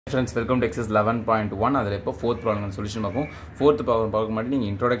Friends, welcome to exercise 11.1. அதில் இப்போ fourth problem solution பார்ப்போம். fourth problem பார்க்க மாட்டேன். நீங்கள்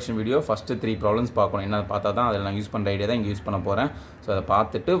introduction video first 3 problems பார்க்கணும். என்ன பார்த்தா தான் அதில் நான் யூஸ் பண்ணுற ஐடியா தான் இங்கே யூஸ் பண்ண போகிறேன். ஸோ அதை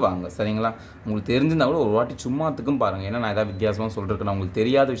பார்த்துட்டு வாங்க, சரிங்களா? உங்களுக்கு தெரிஞ்சிருந்தா கூட ஒரு வாட்டி சும்மாத்துக்கும் பாருங்கள். ஏன்னா நான் ஏதாவது வித்தியாசமாக சொல்லிருக்கேன், உங்களுக்கு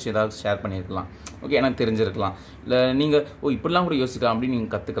தெரியாத விஷயம் ஏதாவது ஷேர் பண்ணியிருக்கலாம், ஓகே? எனக்கு தெரிஞ்சிருக்கலாம், இல்லை நீங்கள் இப்படிலாம் கூட யோசிக்கலாம் அப்படின்னு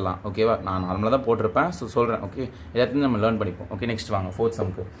நீங்கள் கற்றுக்கலாம், ஓகேவா? நான் நார்மலாக தான் போட்டிருப்பேன், ஸோ சொல்கிறேன், ஓகே? எல்லாத்தையும் நம்ம லேர்ன் பண்ணிப்போம், ஓகே? நெக்ஸ்ட் வாங்க fourth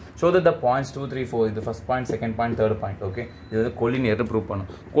sumக்கு. Show that the points 2, 3, 4 இது first point, second point, third point, okay? இது வந்து கொலினியர்னு ப்ரூவ்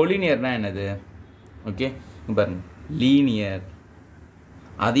பண்ணும். கொலினியர்னா என்னது? ஓகே, பாருங்க, லீனியர்,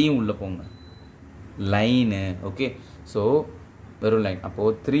 அதையும் உள்ள போங்க, லைனு, ஓகே? ஸோ வெறும் லைன்.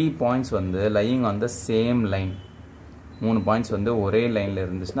 அப்போது 3 பாயிண்ட்ஸ் வந்து lying on the same line, 3 points வந்து ஒரே லைனில்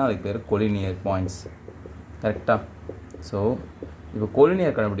இருந்துச்சுன்னா அதுக்கு பேர் கொலினியர் பாயிண்ட்ஸ், கரெக்டாக? ஸோ இப்போ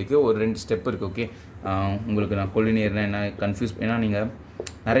கொலினியர் கண்டுபிடிக்க ஒரு 2 ஸ்டெப் இருக்குது, ஓகே? உங்களுக்கு நான் கொலினியர்னா என்ன கன்ஃபியூஸ், ஏன்னா நீங்கள்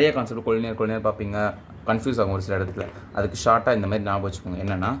நிறைய கான்செப்ட் கொலினியர் பார்ப்பீங்க, கன்ஃபியூஸ் ஆகும் ஒரு சில இடத்துல. அதுக்கு ஷார்ட்டாக இந்த மாதிரி ஞாபகம் வச்சுக்கோங்க.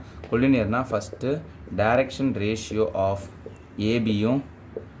 என்னென்னா கொலினியர்னால் first direction ratio of ஏபியும்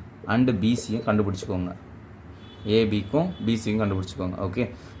and பிசியும் கண்டுபிடிச்சிக்கோங்க, ஏபிக்கும் பிசியும் கண்டுபிடிச்சிக்கோங்க, okay?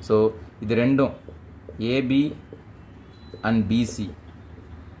 So இது ரெண்டும் ஏபி அண்ட் பிசி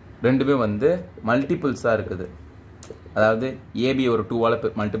ரெண்டுமே வந்து மல்டிபிள்ஸாக இருக்குது. அதாவது ஏபி ஒரு 2ஆல்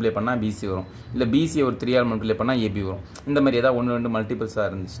மல்டிப்ளை பண்ணால் பிசி வரும், இல்லை பிசியை ஒரு 3ஆல் மல்டிப்ளை பண்ணால் ஏபி வரும். இந்த மாதிரி ஏதாவது 1-2 மல்டிபிள்ஸாக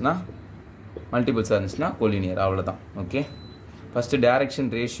இருந்துச்சுன்னா கொலினியர், அவ்வளோதான், okay? First direction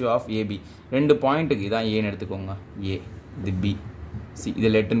ratio of AB, 2 பாயிண்ட்டுக்கு இதான் ஏன்னு எடுத்துக்கோங்க, ஏ இது பி சி, இது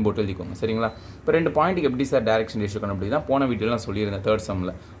லெட்டுன்னு போட்டு எழுதிக்கோங்க, சரிங்களா? இப்போ 2 பாயிண்ட்டுக்கு எப்படி சார் டைரக்ஷன் ரேஷியோ கண்டுபிடி தான் போன வீடியோவில் நான் சொல்லியிருந்தேன், தேர்ட்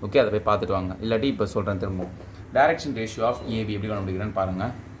சம்மில், ஓகே? அதை போய் பார்த்துட்டு வாங்க, இல்லாட்டி இப்போ சொல்கிறேன் திரும்பவும். டைரக்ஷன் ரேஷியோ ஆஃப் ஏபி எப்படி கண்டுபிடிக்கிறேன்னு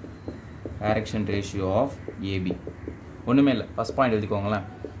பாருங்கள். டைரக்ஷன் ரேஷியோ ஆஃப் ஏபி ஒன்றுமே இல்லை, ஃபஸ்ட் பாயிண்ட் எழுதிக்கோங்களேன்,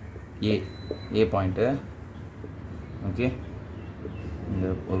 ஏ பாயிண்ட்டு, ஓகே? இங்கே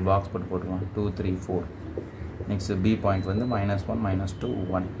ஒரு பாக்ஸ் போட்டுருவோம், 2, 3, 4. நெக்ஸ்ட்டு பி பாயிண்ட் வந்து -1, -2,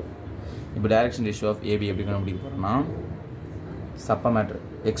 1. இப்போ டைரக்ஷன் ரேஷியோ ஆஃப் ஏபி எப்படி கண்டுபிடிக்க போகிறோம்னா, சப்ப மேட்ரு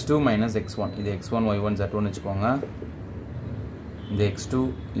x2 - x1, இது x1 y1 z1 வச்சுக்கோங்க, இது x2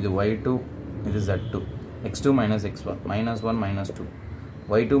 இது y2 இது z2, x2 - x1 -1 -2,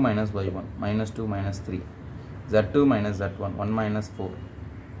 y2 - y1 -2 -3, z2 - z1 1 - 4.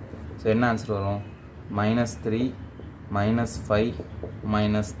 So என்ன ஆன்சர் வரும்? -3 -5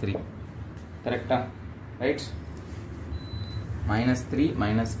 -3, கரெக்டாக? Right, -3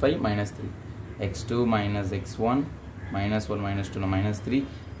 -5 -3, x2 - x1 -1 -2 -3,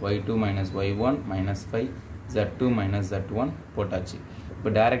 y2 - y1 -5, z2 - z1 போட்டாச்சு. இப்போ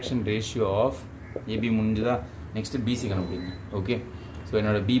டைரக்ஷன் ரேஷியோ ஆஃப் ஏபி முடிஞ்சுதா? நெக்ஸ்ட்டு பிசி கண்டுபிடிங்க, ஓகே? ஸோ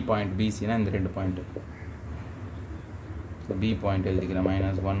என்னோடய பி பாயிண்ட் பிசினா இந்த 2 பாயிண்ட்டு. ஸோ பி பாயிண்ட் எழுதிக்கிறேன்,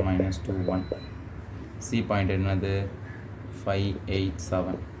 -1 -2 1. சி பாயிண்ட் என்னது? 5 8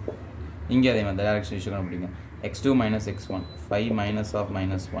 7. இங்கே அதே மாதிரி டைரக்ஷன் ரேஷியோ கண்டுபிடிங்க. x2 - x1 5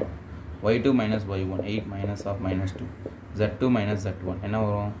 -1, y2 - y1 8 -2, z2 - z1 என்ன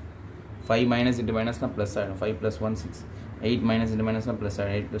வரும்? 5 மைனஸ் இன்ட்டு மைனஸ்னால் ப்ளஸ் ஆகிடும், 5 + 1 6, 8 மைனஸ் இன்ட்டு மைனஸ்னால் ப்ளஸ்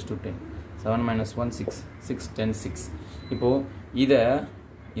ஆகிடும், 8 + 2 10, 7 - 1 6, 6 10 6. இப்போது இதை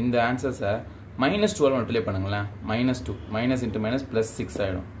இந்த ஆன்சர்ஸை -12 மல்டிப்ளை பண்ணுங்களேன், -2 மைனஸ் இன்ட்டு மைனஸ் ப்ளஸ் 6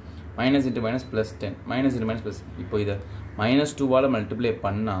 ஆகிடும், minus into minus plus 10, minus into minus plus. இப்போ இதை -2ஆல் மல்டிப்ளை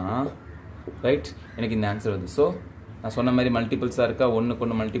பண்ணால் ரைட் எனக்கு இந்த ஆன்சர் வருது. ஸோ நான் சொன்ன மாதிரி மல்டிபிள்ஸாக இருக்கா, ஒன்றுக்கு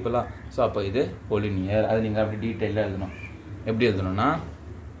ஒன்று மல்டிபிளாக. ஸோ அப்போ இது கொலினியர். அது நீங்கள் அப்படி டீட்டெயிலாக எழுதணும். எப்படி எழுதணும்னா,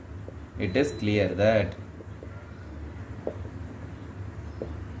 it is clear that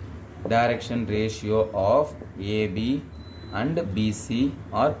direction ratio of AB and BC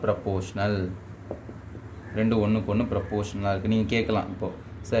are proportional. ரெண்டு ஒன்றுக்கு ஒன்று ப்ரப்போர்ஷனலாக இருக்குது. நீங்கள் கேட்கலாம், இப்போது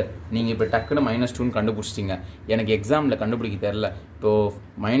சார் நீங்கள் இப்போ டக்குன்னு -2ன்னு கண்டுபிடிச்சிட்டிங்க, எனக்கு எக்ஸாமில் கண்டுபிடிக்க தெரில, இப்போது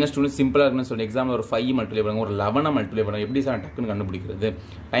 -2 சிம்பிளாக இருக்குன்னு சொல்லி எக்ஸாமில் ஒரு 5 மல்டிப்ளை பண்ணுங்க, ஒரு 11 மல்டிப்ளை பண்ணுங்க, எப்படி சார் டக்குன்னு கண்டுபிடிக்கிறது,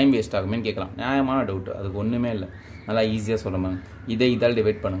 டைம் வேஸ்ட் ஆகுமேன்னு கேட்கலாம். நியாயமான டவுட்டு, அதுக்கு ஒன்றுமே இல்லை, நல்லா ஈஸியாக சொல்லுவாங்க. இதால்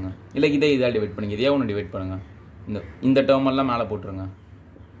டிவைட் பண்ணுங்கள், இல்லை இதால் டிவைட் பண்ணுங்கள், இதையே ஒன்று டிவைட் பண்ணுங்கள். இந்த டேர்மெல்லாம் மேலே போட்டுருங்க,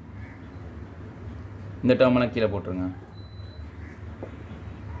 இந்த டேர்மெல்லாம் கீழே போட்டுருங்க,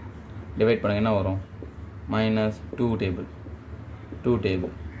 டிவைட் பண்ணுங்கள். என்ன வரும்? -2 டேபிள்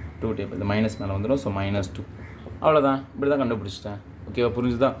இந்த மைனஸ் மேலே வந்துடும். ஸோ -2, அவ்வளோதான். இப்படி தான் கண்டுபிடிச்சிட்டேன், ஓகேவா?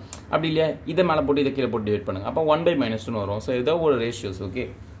 புரிஞ்சுதா? அப்படி இல்லையா, இதை மேலே போட்டு இதை கீழே போட்டு டிவைட் பண்ணுங்கள், அப்போ 1/-2 வரும். ஸோ ஏதோ ஒரு ரேஷியோஸ், ஓகே?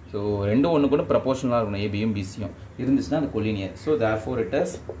 ஸோ ரெண்டும் ஒன்றுக்கு ஒன்று ப்ரப்போர்ஷனலாக இருக்கணும், ஏபியும் பிசியும் இருந்துச்சுன்னா அது collinear. So therefore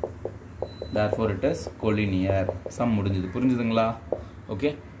it is collinear. Some முடிஞ்சுது, புரிஞ்சுதுங்களா?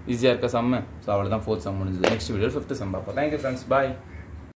 ஓகே, ஈஸியாக இருக்க சம்மு. ஸோ அவ்வளோதான், 4th சம் முடிஞ்சுது. நெக்ஸ்ட் வீடியோ 5th சம் பார்ப்போம். தேங்க்யூ ஃப்ரெண்ட்ஸ், பாய்.